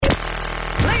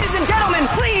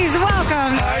Please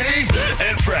welcome Heidi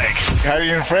and Frank. Heidi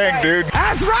and Frank, dude.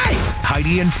 That's right.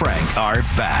 Heidi and Frank are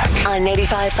back. On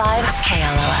 85.5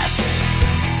 KLOS.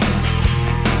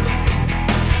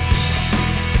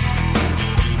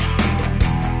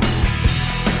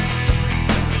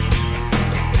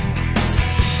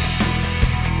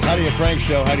 Heidi and Frank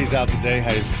show. Heidi's out today.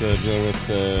 Heidi's dealing with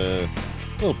a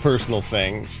little personal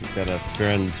thing. She's got a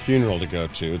friend's funeral to go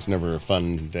to. It's never a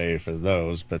fun day for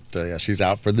those, but yeah, she's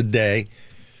out for the day.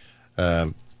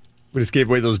 We just gave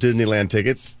away those Disneyland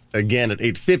tickets. Again, at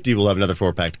 8:50, we'll have another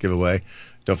 4-pack to give away.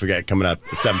 Don't forget, coming up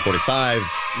at 7:45,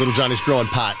 Little Johnny's Growing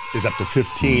Pot is up to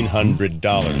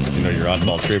 $1,500. If you know your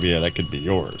oddball trivia, that could be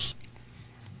yours.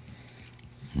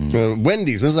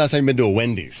 Wendy's. When's the last time you've been to a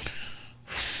Wendy's?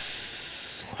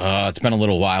 It's been a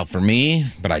little while for me,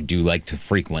 but I do like to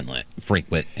frequent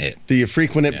it. Do you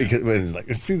frequent it? Yeah.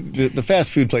 Because see, the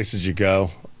fast food places you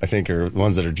go, I think, are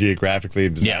ones that are geographically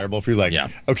desirable for you. Like,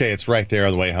 okay, it's right there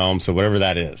on the way home, so whatever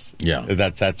that is,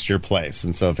 that's your place.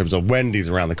 And so if there was a Wendy's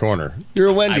around the corner, you're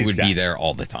a Wendy's I would guy. be there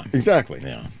all the time. Exactly.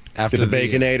 Yeah. After the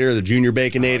Baconator, the Junior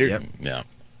Baconator. Yeah.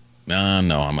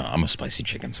 No, I'm a spicy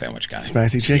chicken sandwich guy.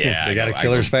 Spicy chicken. Yeah, they got a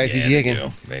killer spicy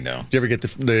chicken. They do. Did you ever get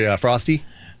the Frosty?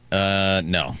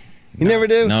 No. You never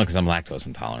do? No, because I'm lactose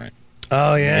intolerant.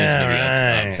 Oh, It yeah, gives me the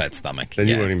right. upset stomach. Then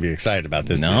you wouldn't even be excited about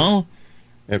this. No?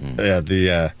 Yeah,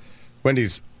 the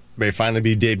Wendy's may finally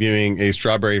be debuting a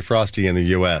strawberry Frosty in the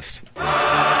U.S.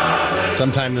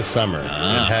 sometime this summer. It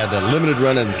had a limited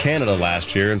run in Canada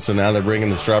last year, and so now they're bringing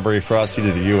the strawberry Frosty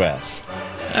to the U.S.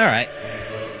 All right.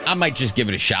 I might just give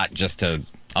it a shot just to,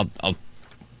 I'll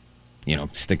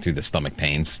stick through the stomach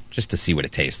pains just to see what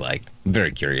it tastes like. I'm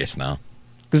very curious now.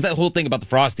 Because that whole thing about the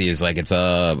Frosty is like it's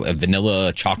a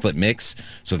vanilla chocolate mix,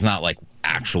 so it's not like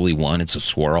actually one, it's a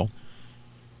swirl.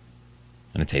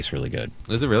 And it tastes really good.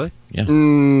 Is it really? Yeah.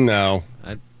 No.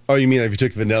 Oh, you mean like if you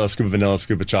took vanilla, scoop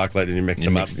of chocolate, and you mix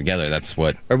them up? Mix together, that's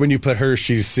what... Or when you put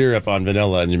Hershey's syrup on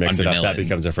vanilla and you mix it up, that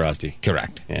becomes a Frosty.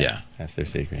 Correct, yeah. That's their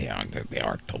secret. They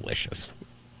are delicious.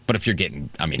 But if you're getting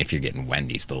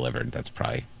Wendy's delivered, that's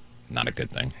probably not a good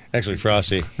thing. Actually,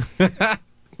 Frosty...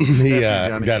 He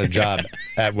got a job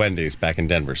at Wendy's back in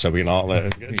Denver, so we can all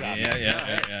good job.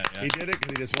 Yeah. He did it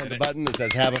because he just wanted the button that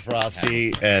says "Have a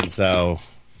Frosty," and so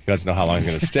he doesn't know how long he's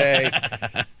going to stay.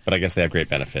 But I guess they have great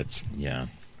benefits. Yeah.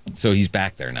 So he's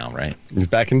back there now, right? He's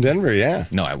back in Denver, yeah.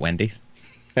 No, at Wendy's.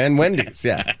 And Wendy's,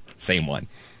 yeah. Same one.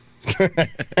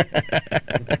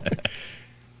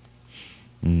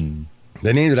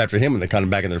 They named it after him when they caught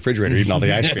him back in the refrigerator eating all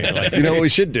the ice cream. They're like, you know what we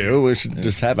should do? We should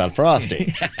just have a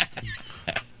Frosty.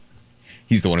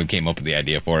 He's the one who came up with the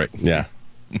idea for it. Yeah.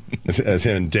 As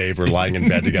him and Dave were lying in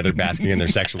bed together, basking in their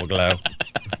sexual glow.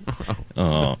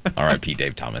 Oh, R.I.P.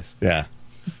 Dave Thomas. Yeah.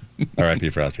 R.I.P.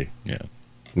 Frosty. Yeah.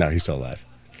 No, he's still alive.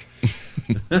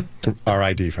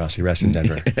 R.I.D. Frosty. Rest in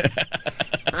Denver.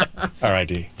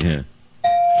 R.I.D. Yeah.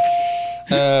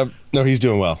 No, he's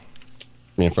doing well.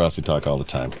 Me and Frosty talk all the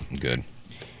time. Good.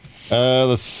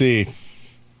 Let's see.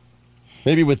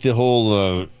 Maybe with the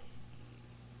whole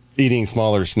eating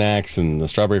smaller snacks and the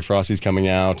strawberry Frosties coming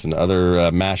out and other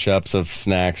mashups of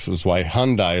snacks was why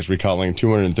Hyundai is recalling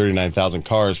 239,000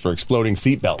 cars for exploding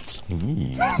seatbelts.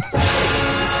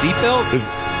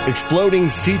 Seatbelt? Exploding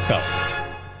seatbelts.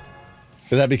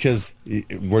 Is that because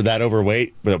we're that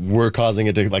overweight, but we're causing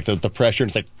it to, like, the pressure, and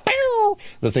it's like, pew!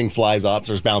 The thing flies off,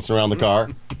 starts bouncing around the car,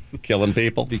 killing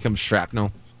people? Becomes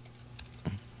shrapnel.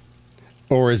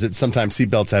 Or is it sometimes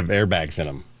seatbelts have airbags in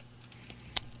them?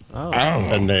 Oh.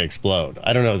 And they explode.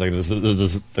 I don't know. It's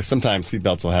like sometimes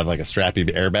seatbelts will have like a strappy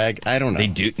airbag. I don't know. They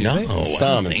do? No.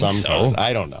 Some in some cars.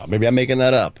 I don't know. Maybe I'm making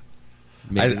that up.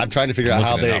 I'm trying to figure out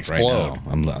how they explode.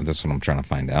 Right, that's what I'm trying to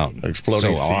find out.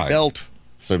 Exploding seatbelt.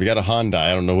 So if you got a Honda,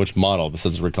 I don't know which model, but it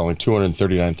says we're calling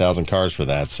 239,000 cars for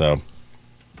that. So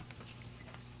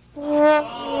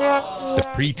the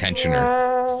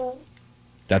pre-tensioner.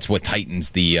 That's what tightens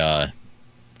the.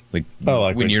 Like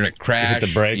when you're in a crash, you hit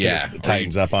the brake, it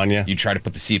tightens up on you. You try to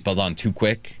put the seatbelt on too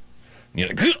quick. And you're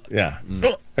like, yeah.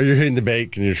 Or you're hitting the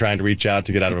brake and you're trying to reach out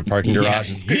to get out of a parking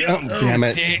garage. Oh, damn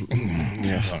it.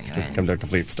 Yes, it's going to come to a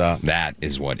complete stop. That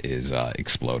is what is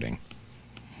exploding.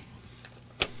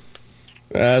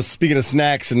 Speaking of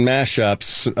snacks and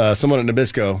mashups, someone at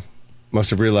Nabisco must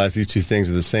have realized these two things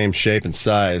are the same shape and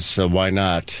size, so why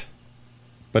not?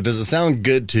 But does it sound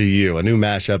good to you? A new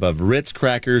mashup of Ritz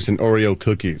crackers and Oreo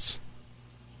cookies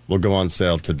will go on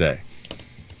sale today.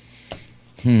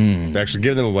 They actually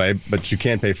give them away, but you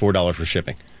can't pay $4 for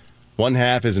shipping. One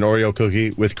half is an Oreo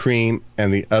cookie with cream,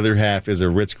 and the other half is a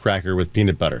Ritz cracker with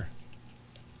peanut butter.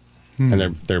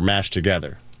 And they're mashed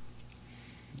together.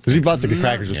 Because we bought the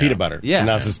crackers with peanut butter. Yeah. So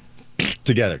now it's just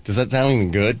together. Does that sound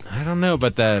even good? I don't know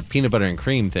about the peanut butter and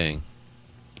cream thing.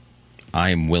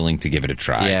 I am willing to give it a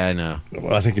try. Yeah, I know.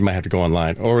 Well, I think you might have to go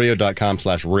online.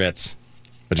 Oreo.com/Ritz.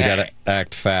 But you got Hey. to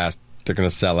act fast. They're going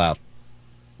to sell out.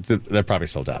 They're probably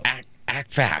sold out.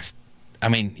 Act fast. I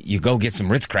mean, you go get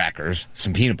some Ritz crackers,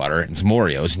 some peanut butter, and some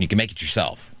Oreos, and you can make it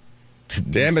yourself.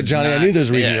 Damn it, Johnny. I knew there was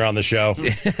a reason you're on the show.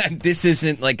 This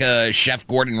isn't like a Chef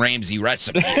Gordon Ramsay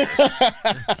recipe. All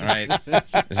right.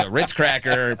 There's a Ritz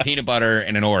cracker, peanut butter,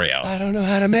 and an Oreo. I don't know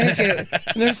how to make it.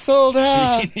 They're sold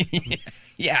out.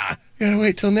 Yeah. Gotta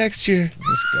wait till next year.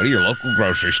 Just go to your local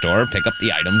grocery store, pick up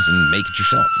the items, and make it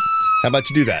yourself. How about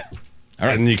you do that? All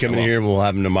right. And you come in I will. here and we'll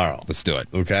have them tomorrow. Let's do it.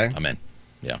 Okay. I'm in.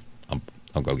 Yeah.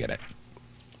 I'll go get it.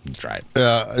 Try it.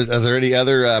 Are there any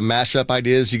other mashup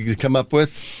ideas you could come up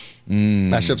with?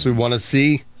 Mashups we want to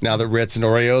see now that Ritz and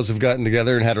Oreos have gotten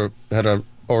together and had a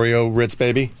Oreo Ritz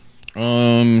baby?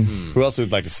 Who else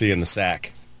would like to see in the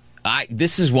sack?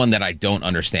 This is one that I don't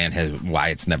understand why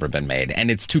it's never been made,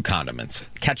 and it's two condiments: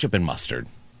 ketchup and mustard.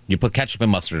 You put ketchup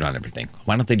and mustard on everything.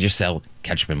 Why don't they just sell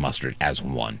ketchup and mustard as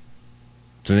one?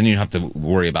 So then you don't have to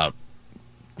worry about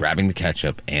grabbing the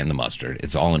ketchup and the mustard.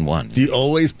 It's all in one. Do you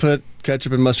always put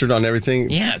ketchup and mustard on everything?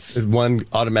 Yes. Is one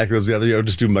automatically goes the other? You don't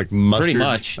just do like mustard? Pretty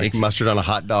much. Like mustard on a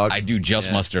hot dog? I do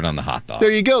just mustard on the hot dog.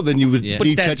 There you go. Then you would Yeah.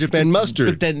 need But ketchup and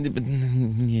mustard.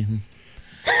 yeah.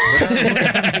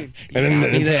 and then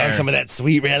me there. on some of that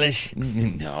sweet relish.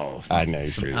 No. I know you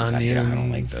Some said of those, I don't like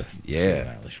onions. this.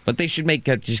 Yeah. But they should make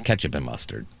just ketchup and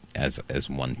mustard as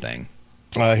one thing.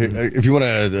 If you want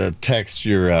to text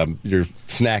your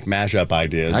snack mashup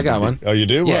ideas. I got one. Oh, you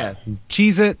do? Yeah.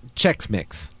 Cheez-It Chex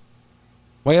Mix.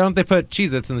 Why don't they put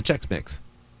Cheez-Its in the Chex Mix?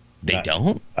 They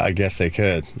don't? I guess they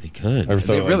could. They could. Or They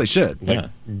throw, really should. Like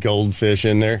goldfish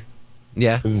in there.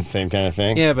 Yeah. Isn't it the same kind of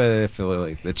thing? Yeah, but I feel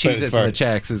like the Cheez-Its far- and the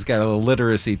Chex has got a little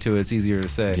literacy to it. It's easier to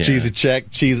say. Yeah. Cheese it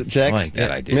check, cheese it checks. I like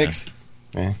that idea. Mix.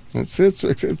 Yeah,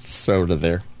 it's sort of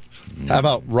there. How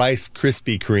about Rice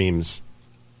Krispie Kremes?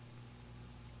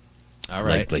 All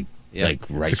right. Like Yeah.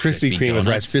 Rice It's a Krispy Kreme with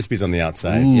Rice donuts. Krispies on the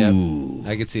outside. Ooh.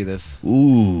 I could see this.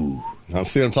 Ooh. I'll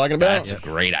see what I'm talking about. That's a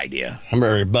great idea. I'm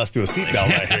ready to bust through a seatbelt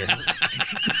right here.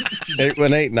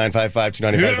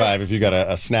 818-955-2955 if you got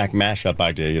a snack mashup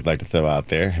idea you'd like to throw out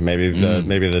there. Maybe the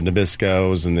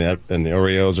Nabiscos and the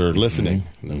Oreos are listening,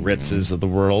 the Ritzes of the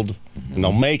world, and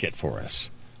they'll make it for us.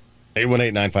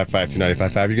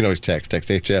 818-955-2955. You can always text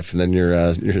HF and then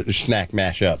your snack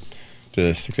mashup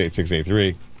to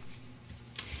 68683.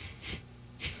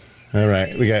 All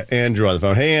right, we got Andrew on the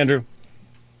phone. Hey, Andrew.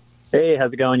 Hey,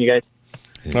 how's it going, you guys?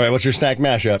 All right, what's your snack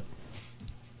mashup?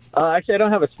 Actually, I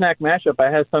don't have a snack mashup.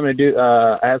 I have something to do.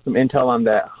 I have some intel on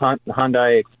that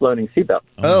Hyundai exploding seatbelt.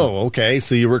 Oh, okay.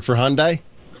 So you work for Hyundai?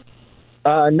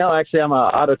 No, actually, I'm an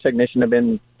auto technician. I've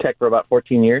been tech for about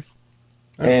 14 years.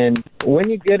 And when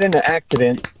you get in an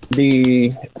accident,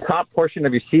 the top portion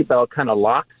of your seatbelt kind of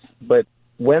locks. But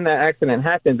when that accident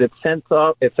happens, it sets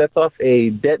off a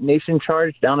detonation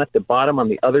charge down at the bottom on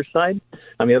the other side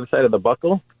of the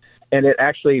buckle. And it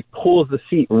actually pulls the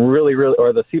seat or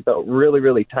the seatbelt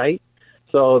really tight.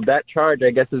 So that charge,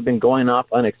 I guess, has been going off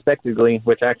unexpectedly,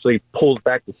 which actually pulls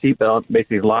back the seatbelt,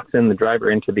 basically locks in the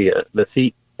driver into the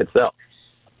seat itself.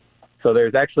 So there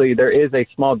is a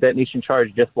small detonation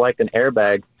charge, just like an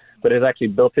airbag, but it's actually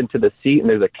built into the seat, and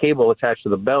there's a cable attached to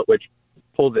the belt, which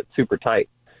pulls it super tight.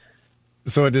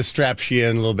 So it just straps you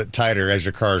in a little bit tighter as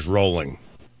your car's rolling.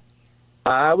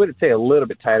 I wouldn't say a little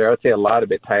bit tighter. I would say a lot a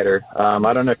bit tighter. I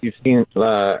don't know if you've seen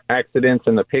accidents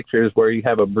in the pictures where you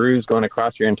have a bruise going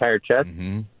across your entire chest.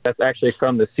 Mm-hmm. That's actually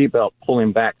from the seatbelt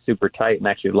pulling back super tight and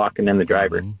actually locking in the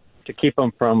driver to keep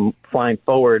them from flying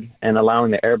forward and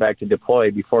allowing the airbag to deploy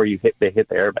before they hit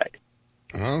the airbag.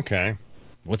 Okay.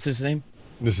 What's his name?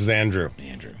 This is Andrew.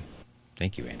 Andrew.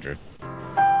 Thank you, Andrew.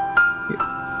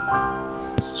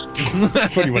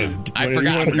 What do you want to? I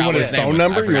forgot You want what his his name phone was.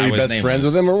 number? I You forgot want to what be his best name friends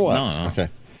was. with him or what? No. Okay.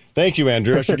 Thank you,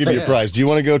 Andrew. I should give you a prize. Do you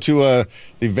want to go to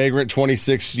the Vagrant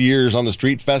 26 Years on the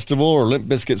Street Festival or Limp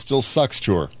Bizkit Still Sucks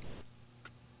tour?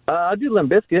 I'll do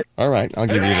Limp Bizkit. All right, I'll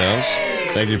give you those.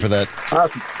 Thank you for that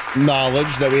Awesome.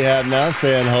 knowledge that we have now.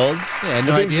 Stay on hold. Yeah,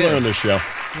 no I think we idea. learned this show.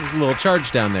 There's a little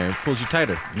charge down there. It pulls you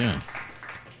tighter. Yeah.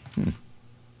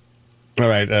 All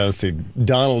right, let's see.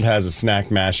 Donald has a snack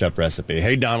mashup recipe.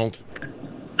 Hey, Donald.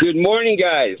 Good morning,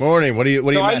 guys. Morning. What are you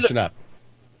So I'm mashing up?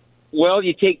 Well,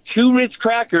 you take 2 Ritz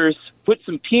crackers, put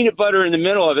some peanut butter in the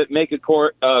middle of it, make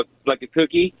like a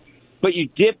cookie, but you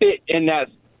dip it in that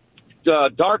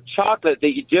dark chocolate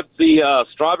that you dip the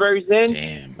strawberries in.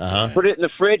 Damn. Uh-huh. Put it in the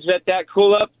fridge, let that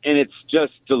cool up, and it's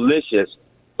just delicious.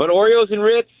 But Oreos and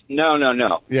Ritz, no.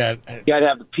 Yeah, You got to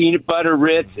have the peanut butter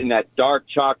Ritz and that dark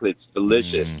chocolate. It's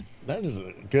delicious. that is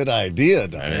a good idea,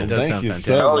 Donald. it does Thank sound you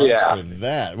fantastic. so Oh, much yeah. for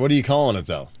that. What are you calling it,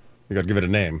 though? You got to give it a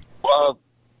name. Well,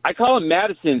 I call them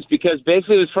Madison's because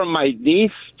basically it was from my niece,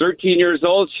 13 years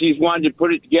old. She's wanted to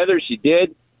put it together. She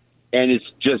did, and it's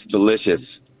just delicious.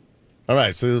 All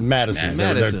right, so Madison's.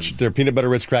 Madison's. They're peanut butter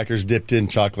Ritz crackers dipped in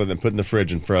chocolate and put in the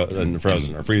fridge and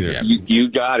frozen or freezer. Yeah. You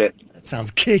got it. That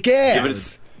sounds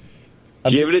kick-ass.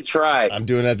 Give it a try. I'm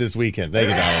doing that this weekend. Thank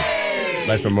you, Donald.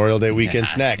 Nice Memorial Day weekend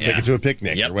snack. Take yeah. it to a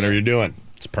picnic Yep. or whatever you're doing.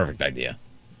 It's a perfect idea.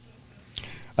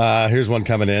 Here's one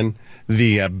coming in.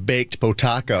 The baked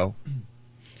potaco.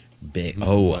 Big.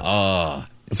 Oh,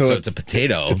 so it's a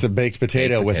potato. It's a baked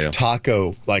potato Baked potato. with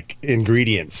taco like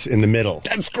ingredients in the middle.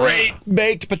 That's great.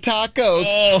 Baked potatoes.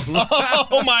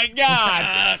 Oh my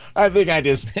God! I think I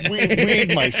just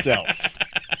weed myself.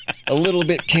 A little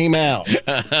bit came out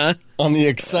on the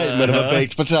excitement of a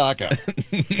baked potato.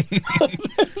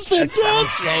 That's That sounds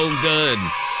fantastic. so good.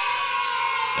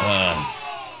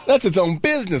 That's its own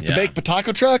business. The Yeah. baked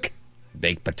potato truck.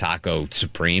 Baked potato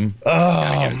supreme.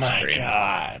 Oh my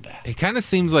God! It kind of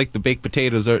seems like the baked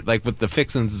potatoes are like with the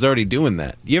fixins is already doing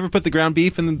that. You ever put the ground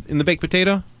beef in the baked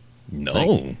potato?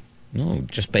 No,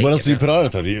 just bacon. What else do you put on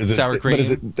it though? Is it Sour But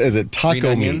is it taco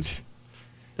green onions? meat?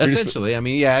 You're just- Essentially, I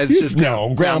mean, yeah, it's just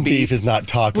no, ground beef is not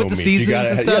taco with the meat. seasonings You gotta,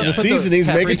 and stuff. Yeah, the Put the seasonings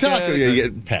make a paprika, taco. Yeah, you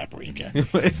get paprika.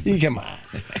 You come on.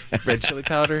 red chili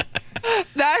powder.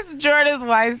 That's Jordan's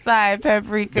white side,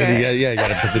 paprika. And you got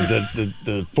to put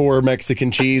the 4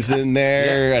 Mexican cheese in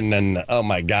there, and then oh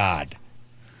my God,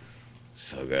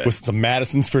 So good. with some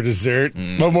Madison's for dessert.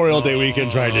 Memorial Day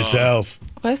weekend tried itself.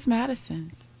 What's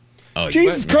Madison's? Oh,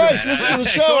 Jesus Christ! Listen to the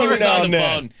show She every was now on and the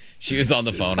then. phone. She was on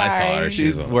the phone. I saw her. Sorry. She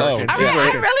was She's on. working. Oh, She's I'm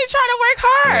working. really trying to work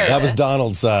hard. That was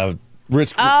Donald's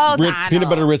Ritz, Donald. peanut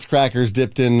butter Ritz crackers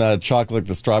dipped in chocolate,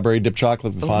 the strawberry dipped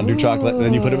chocolate, the fondue chocolate, and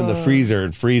then you put them in the freezer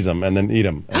and freeze them, and then eat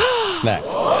them as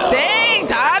snacks. Dang,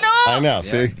 Donald. I know.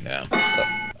 See? Yeah.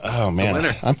 Oh man,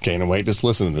 winner. I'm can't wait. Just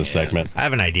listen to this segment. I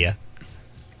have an idea.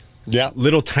 Yeah.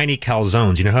 Little tiny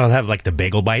calzones. You know how they have like the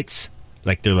bagel bites?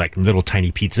 Like they're like little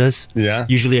tiny pizzas. Yeah.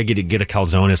 Usually I get a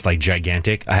calzone. It's like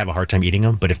gigantic. I have a hard time eating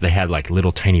them. But if they had like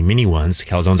little tiny mini ones,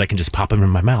 calzones, I can just pop them in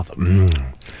my mouth.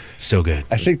 So good.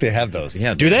 I think they have those.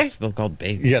 Yeah. Do they? It's still called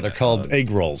bagel. Yeah, they're called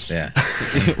egg rolls. Yeah.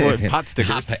 Or pot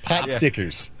stickers. Pot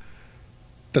stickers.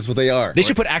 That's what they are. They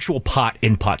should put actual pot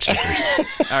in pot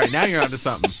stickers. All right, now you're onto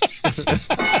something.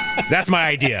 That's my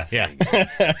idea. Yeah.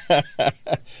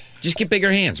 Just get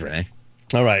bigger hands, Renee.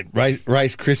 All right,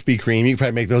 Rice Krispie Kreme. You can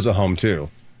probably make those at home too.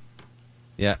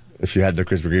 Yeah. If you had the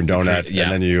Krispy Kreme donut, Yeah.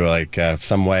 and then you like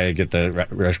some way get the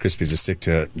Rice Krispies to stick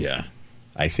to it. Yeah.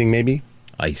 Icing maybe.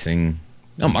 Icing.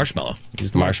 No, marshmallow.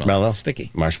 Use the Marshmallow. It's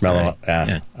sticky. Marshmallow. Right.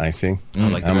 Yeah. Icing.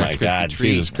 like the oh Rice my Krispie God, treat.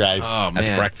 Jesus Christ! Oh man.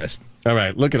 That's breakfast. All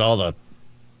right, look at all the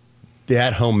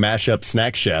at-home mashup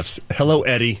snack chefs. Hello,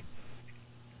 Eddie.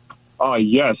 Oh,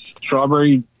 yes.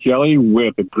 Strawberry jelly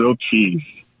with a grilled cheese.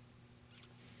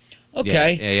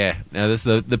 Okay. Yeah. Now this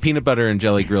the peanut butter and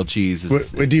jelly grilled cheese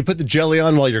is. Do you put the jelly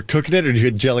on while you're cooking it, or do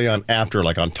you put jelly on after,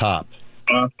 like on top?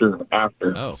 After.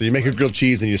 Oh. So you make a grilled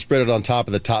cheese and you spread it on top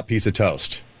of the top piece of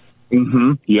toast.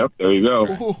 Mm-hmm. Yep, there you go.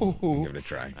 Give it a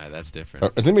try. All right, that's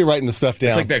different. Is anybody writing the stuff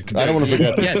down? It's like I don't want to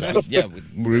forget this. Yes,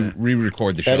 we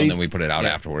record the show Eddie? and then we put it out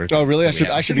afterwards. Oh, really? So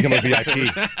I should become a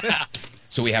VIP.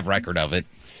 So we have record of it.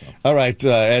 All right,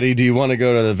 Eddie, do you want to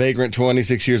go to the Vagrant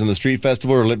 26 Years on the Street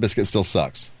Festival, or Limp Bizkit still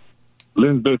sucks?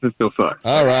 Lynn's business still sucks.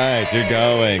 All right, you're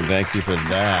going. Thank you for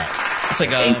that. It's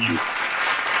like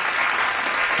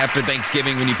after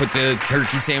Thanksgiving when you put the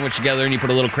turkey sandwich together and you put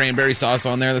a little cranberry sauce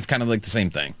on there. That's kind of like the same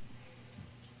thing.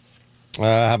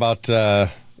 How about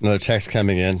another text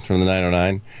coming in from the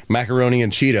 909? Macaroni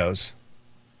and Cheetos.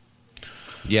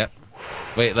 Yep.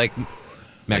 Wait, like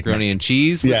macaroni and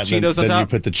cheese with Yeah, Cheetos then on top? you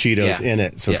put the Cheetos Yeah. in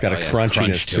it, so it's Yeah. got a Oh, yeah. crunchiness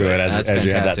Crunch to to it it. as That's you have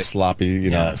that fantastic. sloppy,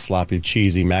 that sloppy,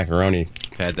 cheesy macaroni.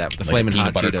 I've had that with the Like flaming peanut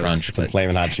hot butter Cheetos. crunch. Some But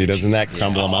flaming hot Cheetos in that,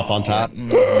 crumble them up on top.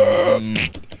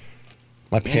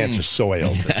 My pants are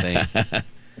soiled. The thing.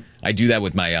 I do that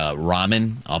with my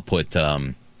ramen. I'll put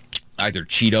either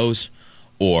Cheetos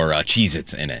or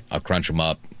Cheez-Its in it. I'll crunch them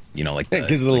up. You know, like It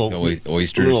gives it a like little- the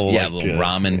oysters. little, yeah, like, a little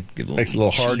ramen. Give it makes it a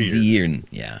little hardier. cheesy and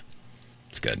yeah,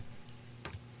 it's good.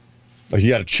 Like you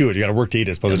got to chew it. You got to work to eat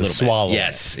it, as opposed to little bit. swallow.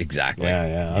 Yes, exactly.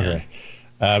 Yeah.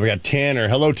 Okay. We got Tanner.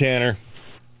 Hello, Tanner.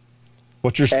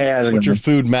 What's your Hey, how's it going?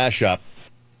 food mashup?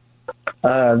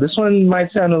 This one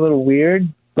might sound a little weird,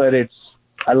 but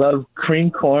I love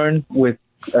cream corn with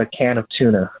a can of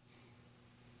tuna.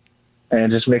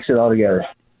 And just mix it all together.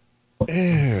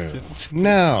 Ew,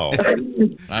 no.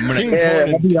 I'm gonna. Cream Yeah, corn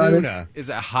I'll and be honest. tuna. Is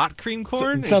that hot cream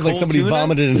corn? It sounds like and somebody cold tuna?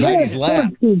 vomited in Heidi's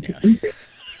lap.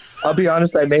 I'll be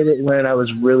honest, I made it when I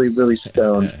was really, really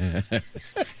stoned.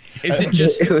 Is it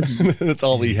just? It was, That's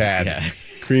all he had. Yeah.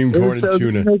 Cream it was corn and so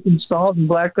tuna. good, making salt and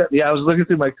black pepper. Yeah, I was looking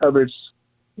through my cupboards,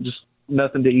 just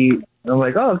nothing to eat. I'm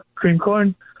like, oh, cream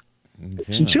corn,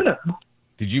 some tuna.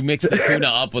 Did you mix the tuna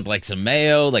up with like some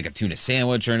mayo, like a tuna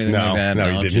sandwich or anything No, like that? no,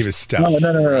 he didn't. He just was stuffed.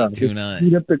 No. tuna. Just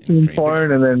heat up the cream Cream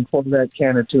corn and then pour that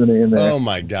can of tuna in there. Oh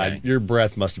my God, Okay. your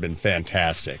breath must have been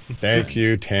fantastic. Thank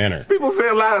you, Tanner. People say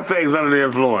a lot of things under the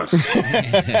influence.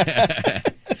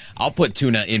 I'll put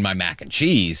tuna in my mac and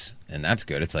cheese, and that's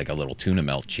good. It's like a little tuna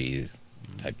melt cheese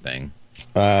type thing.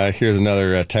 Here's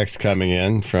another text coming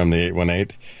in from the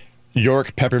 818.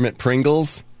 York peppermint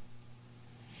Pringles.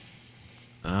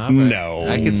 All right. No.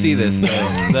 I can see this.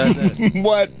 The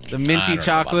What? the I minty, don't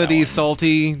know about that chocolatey, one.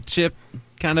 salty chip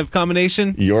kind of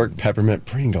combination. York peppermint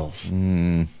Pringles.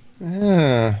 I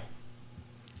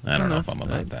don't know if I'm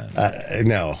about that.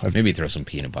 No. Maybe throw some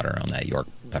peanut butter on that York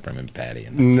peppermint patty.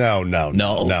 And No,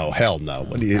 No? hell no.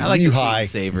 What do you? I like you the sweet high? and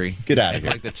savory. Get out of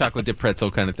here. Like the chocolate dip pretzel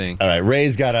kind of thing. All right,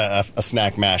 Ray's got a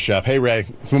snack mashup. Hey, Ray,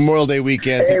 it's Memorial Day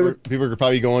weekend. People are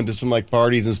probably going to some like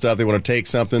parties and stuff. They want to take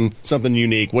something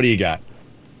unique. What do you got?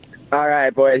 All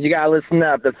right, boys, you got to listen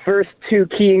up. The first two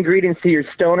key ingredients to your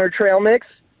Stoner Trail mix,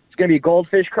 it's going to be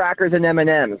goldfish crackers and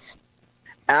M&Ms.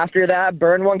 After that,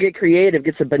 burn one, get creative.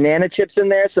 Get some banana chips in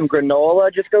there, some granola.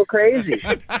 Just go crazy.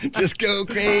 Just go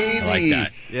crazy. I like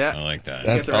that. Yeah. I like that.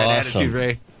 That's Get the right awesome. attitude,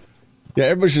 Ray. Yeah,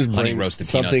 everybody should Honey bring roasted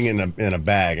something peanuts. in a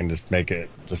bag and just make it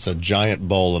just a giant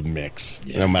bowl of mix,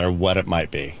 no matter what it might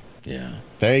be. Yeah.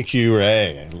 Thank you,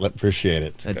 Ray. Appreciate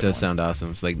it. That does sound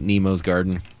awesome. It's like Nemo's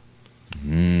Garden.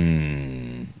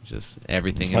 Just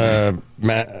everything in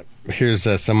there. Here's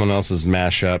someone else's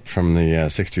mashup from the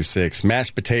 626.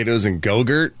 Mashed potatoes and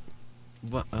Go-Gurt.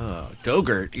 What?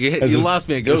 Go-Gurt. You lost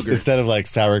me at Go-Gurt. Instead of like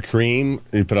sour cream,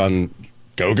 you put on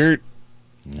Go-Gurt.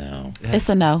 No. It's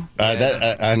a no.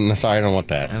 I'm sorry, I don't want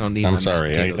that. I don't need I'm my mashed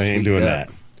sorry, I potatoes ain't doing sweetened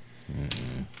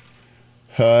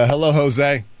that. Hello,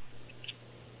 Jose.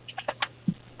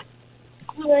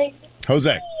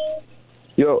 Jose,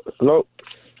 Yo, hello.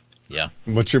 Yeah.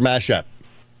 what's your mashup?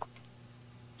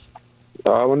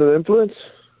 Under the influence?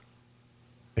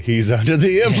 He's under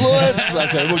the influence.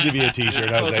 Okay, we'll give you a T-shirt,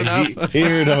 Jose. He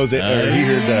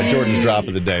heard Jordan's drop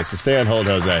of the day. So stay on hold,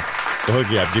 Jose. We'll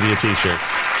hook you up. Give you a T-shirt.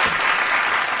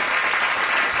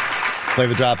 Play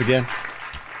the drop again.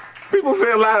 People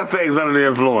say a lot of things under the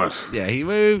influence. Yeah,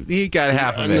 he got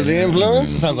half of it. Under the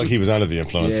influence? Sounds like he was under the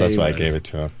influence. Yeah, That's he why I was. gave it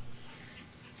to him.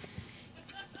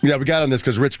 Yeah, we got on this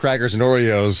because Ritz Crackers and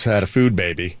Oreos had a food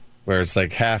baby, where it's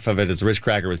like half of it is Ritz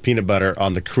Cracker with peanut butter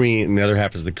on the cream, and the other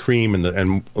half is the cream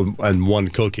and one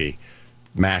cookie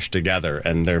mashed together.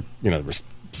 And they're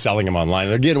selling them online.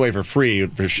 They're getting away for free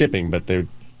for shipping, but they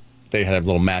had a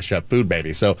little mashup food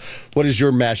baby. So, what is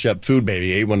your mashup food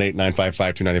baby?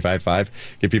 818-955-2955.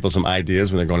 Give people some ideas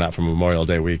when they're going out for Memorial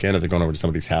Day weekend, if they're going over to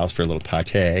somebody's house for a little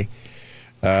party.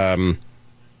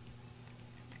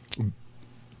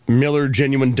 Miller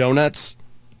Genuine Donuts.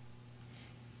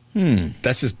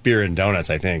 That's just beer and donuts,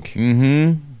 I think.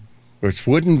 Mm-hmm. Which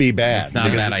wouldn't be bad. It's not a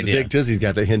because bad idea. The Big Tussie's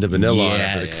got the hint of vanilla on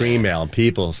it for the Yes. cream ale, and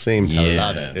people seem to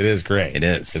love it. It is great. It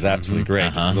is. It's absolutely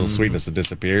great. Just a little sweetness that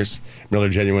disappears. Miller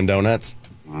Genuine Donuts.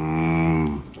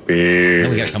 Then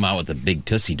we got to come out with the Big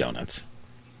Tussie donuts.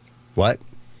 What?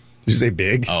 Did you say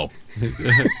big? Oh.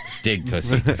 Dig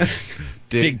Tussie.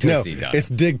 Dig Tussie No, donuts. it's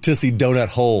Dig Tussie donut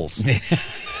holes.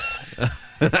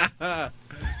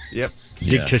 Yep.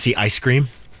 Dig Tussie ice cream.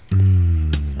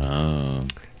 Oh.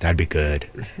 That'd be good.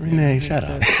 Renee, shut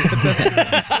up.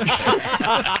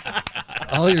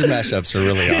 All your mashups are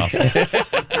really awful.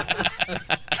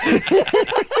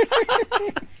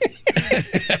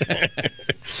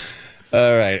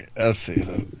 All right, let's see.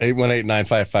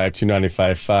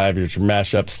 818-955-2955. Here's your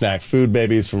mashup snack food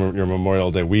babies from your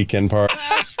Memorial Day weekend party.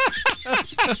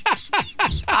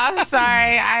 I'm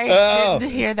sorry. I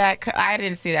didn't hear that. I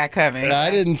didn't see that coming.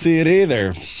 I didn't see it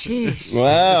either. Sheesh.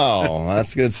 Wow,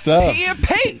 that's good stuff.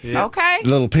 P&P. Yeah. Okay.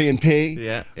 Little P&P.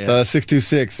 Yeah.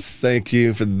 626, thank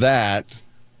you for that.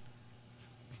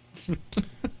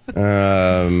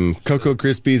 Cocoa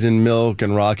Krispies and milk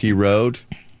and Rocky Road.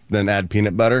 Then add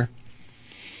peanut butter.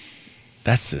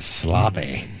 That's just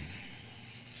sloppy.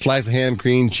 Slice of ham,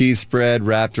 cream, cheese spread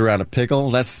wrapped around a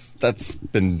pickle. That's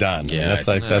been done. Yeah,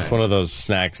 that's one of those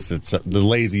snacks that's the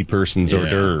lazy person's hors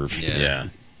d'oeuvre. Yeah.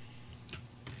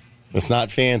 It's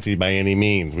not fancy by any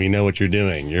means. We know what you're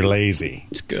doing. You're lazy.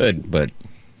 It's good, but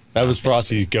that was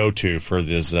Frosty's go-to for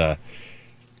this.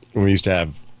 When we used to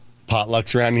have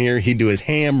potlucks around here, he'd do his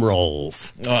ham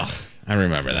rolls. Ugh, I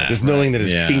remember that. Just knowing that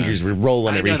his Yeah. fingers were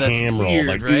rolling every know, that's ham roll. weird,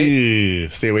 Like, right? ew,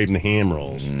 stay away from the ham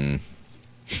rolls.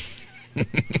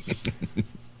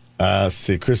 Let's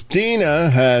see. Christina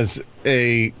has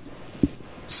a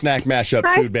snack mashup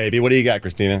Hi. food baby. What do you got,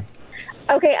 Christina?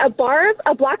 Okay, a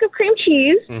block of cream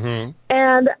cheese, Mm-hmm.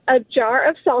 and a jar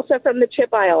of salsa from the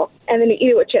chip aisle, and then you eat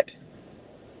it with chips.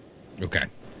 Okay.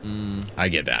 I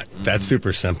get that. That's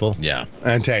super simple. Yeah.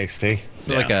 And tasty.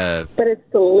 So like a But it's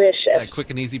delicious. quick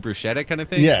and easy bruschetta kind of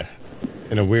thing? Yeah.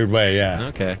 In a weird way, yeah.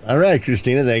 Okay. All right,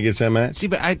 Christina, thank you so much. See,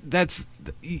 but that's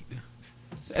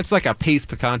like a paste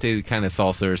picante kind of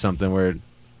salsa or something where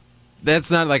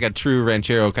that's not like a true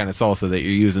ranchero kind of salsa that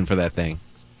you're using for that thing.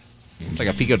 It's like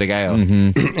a pico de gallo.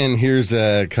 And here's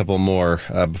a couple more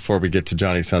before we get to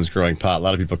Johnny's Son's Growing Pot. A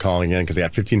lot of people calling in because they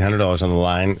got $1,500 on the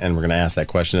line, and we're going to ask that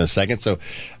question in a second. So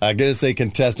get us a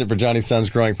contestant for Johnny's Son's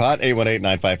Growing Pot,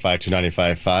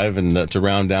 818-955-2955. And to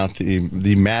round out the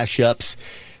mashups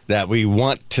that we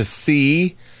want to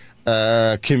see,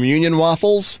 communion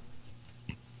waffles.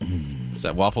 Is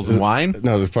that waffles and wine?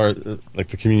 No, this part, like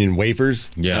the communion wafers.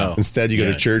 Yeah. Instead, you go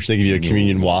Yeah. to church, they give you a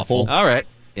communion waffle. All right.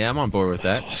 Yeah, I'm on board with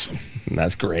that. That's awesome. And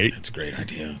that's great. It's a great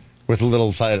idea. With a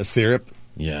little side of syrup.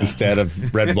 Yeah. Instead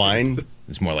of red wine.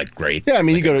 It's more like grape. Yeah, I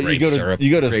mean, like you a go grape to syrup.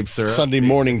 Grape syrup. Sunday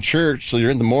morning church, so you're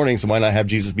in the morning. So why not have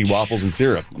Jesus be waffles and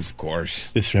syrup? Of course.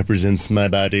 This represents my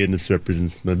body, and this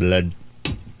represents my blood.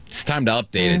 It's time to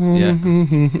update it. Yeah.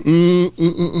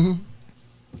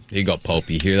 There you go, Pope.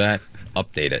 You hear that?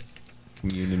 Update it.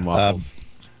 Communion waffles.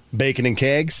 Bacon and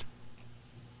kegs.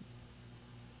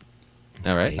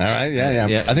 All right. All right, yeah.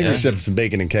 Yeah, I think yeah. we should have some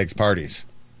bacon and kegs parties.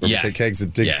 Where Yeah. we take kegs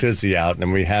that Diggs Yeah. Tootsie out,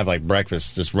 and we have like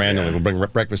breakfast just randomly. Yeah. We'll bring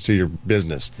breakfast to your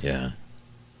business. Yeah.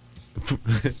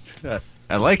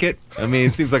 I like it. I mean,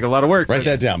 it seems like a lot of work. Write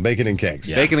that down. Bacon and kegs.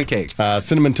 Yeah. Bacon and cakes.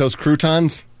 Cinnamon toast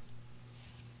croutons.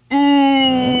 I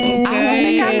don't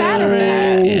think I'm mad at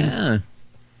that.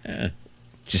 Yeah.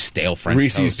 Just stale French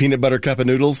Reese's toast. peanut butter cup of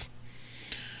noodles.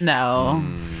 No.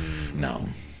 No.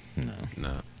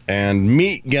 No. And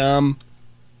meat gum.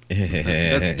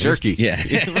 That's jerky. Yeah.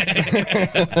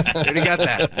 Already got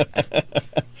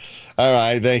that. All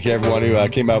right, thank you everyone who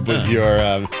came up with your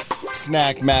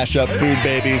snack mashup food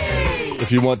babies.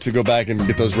 If you want to go back and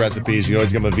get those recipes, you can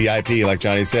always become a VIP. Like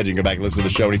Johnny said, you can go back and listen to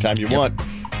the show anytime you want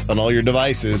on all your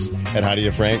devices at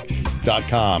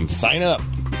HowDoYouFrank.com. Sign up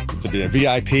to be a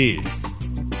VIP.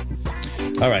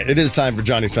 All right, it is time for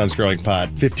Johnny's Son's Growing Pot.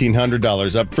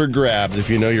 $1,500 up for grabs if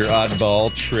you know your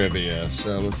oddball trivia.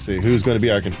 So let's see who's going to be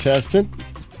our contestant.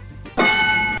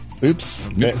 Oops,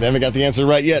 they haven't got the answer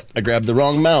right yet. I grabbed the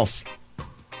wrong mouse.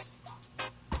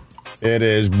 It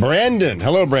is Brandon.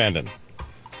 Hello, Brandon.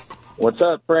 What's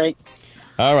up, Frank?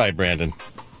 All right, Brandon.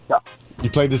 You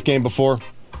played this game before?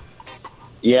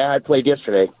 Yeah, I played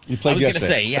yesterday. You played I was gonna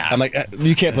yesterday. say, yeah. I'm like,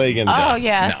 you can't play again today. Oh,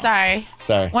 yeah. No. Sorry.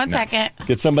 Sorry. One second.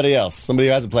 Get somebody else. Somebody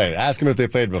who hasn't played it. Ask them if they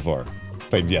played before.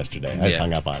 Played yesterday. I just Yeah.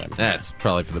 hung up on him. That's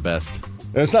probably for the best.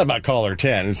 It's not about caller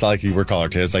 10. It's not like you were caller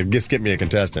 10. It's like, just get me a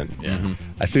contestant. Yeah.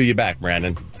 I threw you back,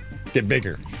 Brandon. Get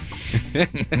bigger.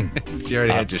 She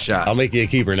already had your shot. I'll make you a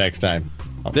keeper next time.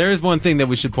 There is one thing that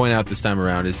we should point out this time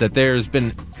around is that there's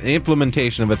been an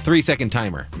implementation of a 3-second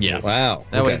timer. Yeah. Wow.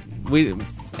 That Okay. way, we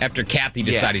After Kathy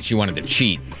decided she wanted to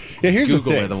cheat. Yeah, here's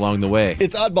Google the thing. it along the way.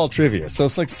 It's oddball trivia. So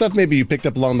it's like stuff maybe you picked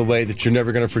up along the way that you're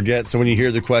never going to forget. So when you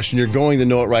hear the question, you're going to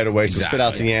know it right away. So spit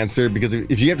out Exactly. the answer because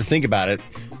if you have to think about it,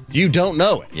 you don't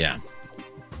know it. Yeah.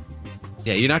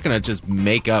 Yeah, you're not going to just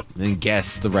make up and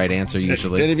guess the right answer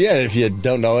usually. And if you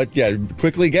don't know it,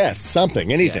 quickly guess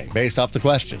something, anything based off the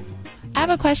question. I have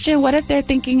a question. What if they're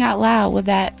thinking out loud?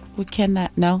 Can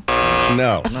that? No.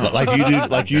 No,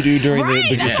 like you do during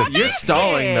the You're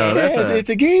stalling though. Yeah, That's it's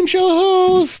a game show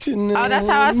host. And, Oh, that's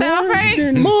how I sound, Frank?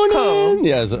 Good morning. Cool.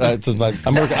 Yes,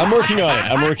 I'm working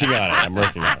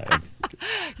on it.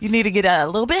 You need to get a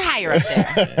little bit higher up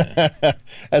there.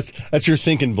 That's your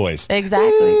thinking voice.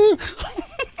 Exactly.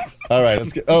 All right,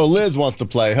 let's get. Oh, Liz wants to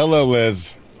play. Hello,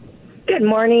 Liz. Good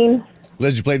morning.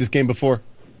 Liz, you played this game before?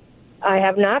 I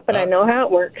have not, but I know how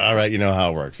it works. All right, you know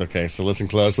how it works. Okay, so listen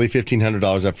closely.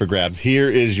 $1,500 up for grabs. Here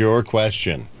is your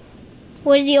question.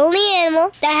 What is the only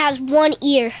animal that has one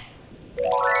ear?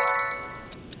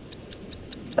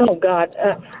 Oh, God.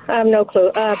 I have no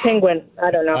clue. Penguin.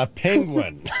 I don't know. A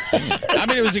penguin. I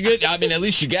mean, it was a good. I mean, at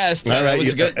least you guessed. All right, It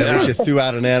was a good. at least you threw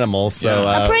out an animal. So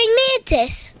A praying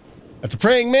mantis. that's a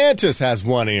praying mantis has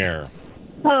one ear.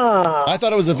 Oh. I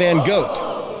thought it was a Van Goat.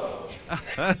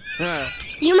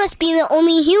 You must be the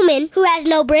only human who has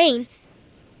no brain.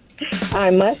 I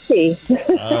must be. Oh,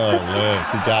 Liz,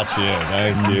 he got you.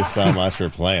 Thank you so much for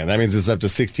playing. That means it's up to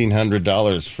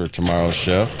 $1,600 for tomorrow's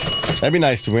show. That'd be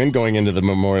nice to win going into the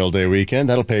Memorial Day weekend.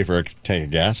 That'll pay for a tank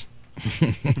of gas.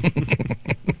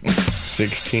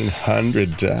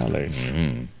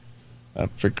 $1,600 up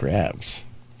for grabs.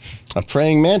 A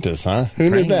praying mantis, huh? Who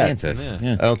Praying knew that? mantis,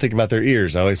 yeah. I don't think about their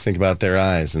ears. I always think about their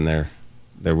eyes and their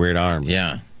weird arms.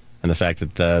 Yeah. And the fact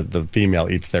that the female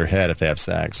eats their head if they have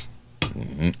sex.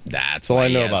 That's all why I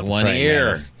he know has about the one praying ear.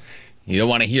 mantis. You don't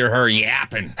want to hear her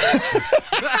yapping.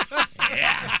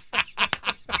 Yeah.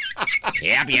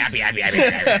 Yap, yap, yap, yap,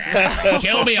 yap.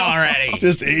 Kill me already.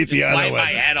 Just eat the other Bite one. my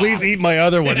head Please off. eat my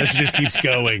other one. This just keeps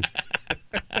going.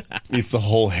 Eats the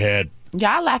whole head.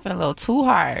 Y'all laughing a little too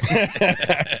hard.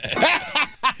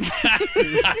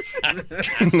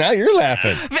 Now you're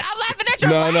laughing. I'm laughing at your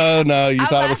No. You I'm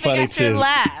thought it was laughing funny at your too.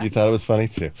 laugh. You thought it was funny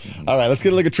too. All right, let's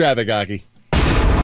get a look at traffic, Aki.